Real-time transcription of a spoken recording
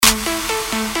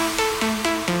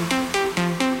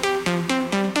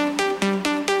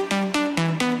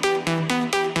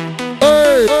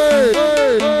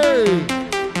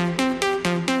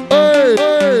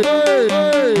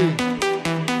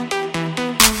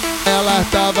Ela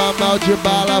tava mal de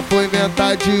bala, foi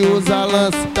inventar de usar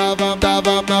lança. Tava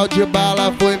mal de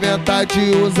bala, foi inventar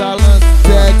de usar lança.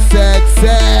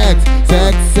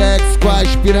 Sex com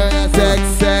as piranha. Sex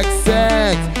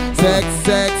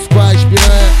com as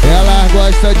piranha. Ela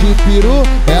gosta de peru,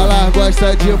 ela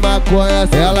gosta de maconha.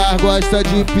 Ela gosta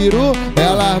de peru,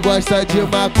 ela gosta de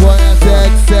maconha.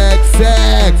 Sex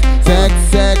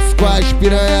com as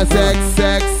piranha. Sex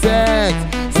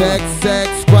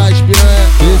com as piranha.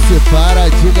 Vê se para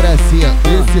de gracinha,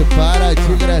 vê se para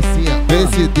de gracinha. Vê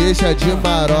se deixa de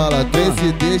marola, vê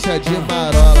se deixa de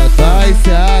marola. Vai se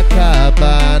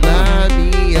acabar na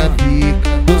minha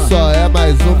pica. Tu só é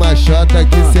mais uma chota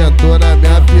que sentou na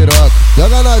minha piroca.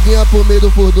 Joga novinha pro meio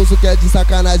do furdunço que é de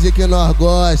sacanagem que nós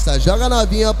gosta. Joga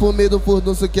novinha pro meio do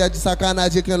furdunço que é de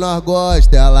sacanagem que nós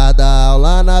gosta. Ela dá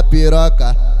aula na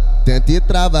piroca. Tenta e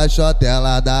trava xota,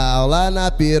 ela dá aula na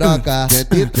piroca.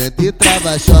 Tenta e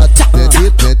trava xota. Tenta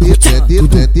e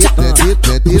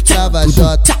trava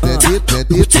xota. Tenta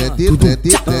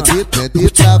e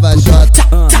trava xota.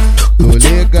 Tô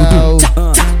legal,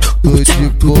 tô de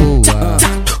boa.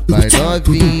 Vai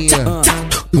novinha,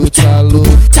 tu tá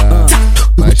louca.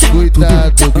 Mas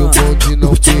cuidado que o bonde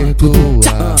não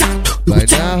perdoa. Vai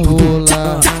na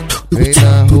rola, vem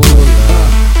na rola.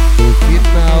 No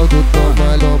final do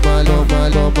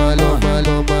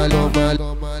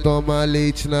toma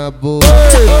leite na boca.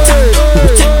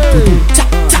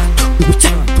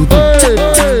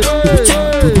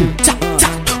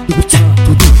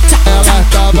 Ela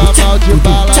tava mal de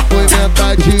bala, foi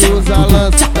inventar de usar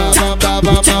lança.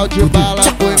 Tava mal de bala,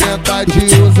 foi inventar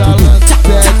de usar lança.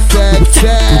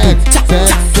 Sex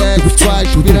com as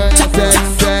piranha. Sex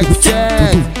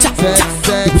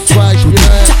com as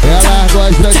piranha. Ela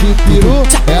gosta de peru,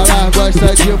 ela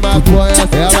gosta de maconha.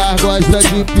 Ela gosta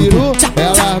de peru,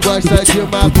 ela gosta de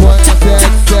maconha.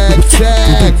 Sex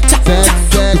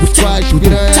com as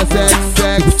piranha. Sex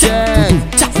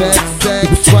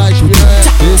com as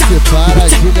piranha. Vê se para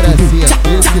de gracinha,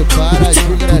 vê se para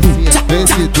de gracinha. Vê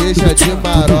se deixa de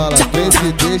marola, vê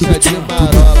se deixa de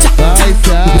marola. Vai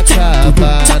se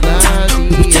acabar na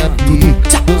minha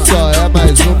pica. Tu só é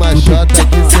mais uma chota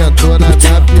que sentou na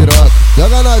minha piroca.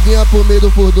 Joga novinha pro meio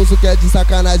do furdunço que é de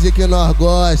sacanagem que nós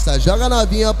gosta. Joga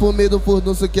novinha pro meio do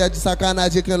furdunço que é de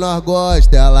sacanagem que nós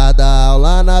gosta. Ela dá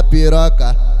aula na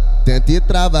piroca. Tenta e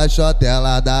trava xota,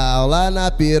 ela dá aula na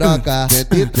piroca.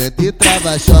 Tenta e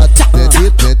trava xota. Tenta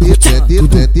e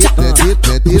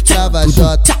trava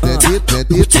xota.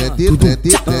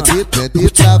 Tenta e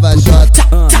trava xota.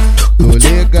 Tô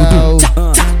legal,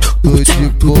 tô de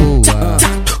boa.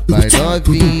 Vai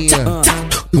novinha,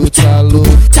 tu tá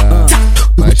louca.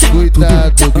 Mas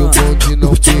cuidado que o bonde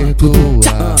não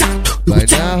perdoa. Vai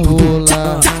na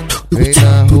rola, vem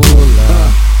na rola.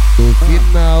 No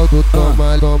final do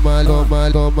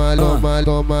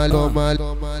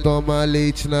toma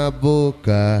leite na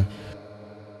boca.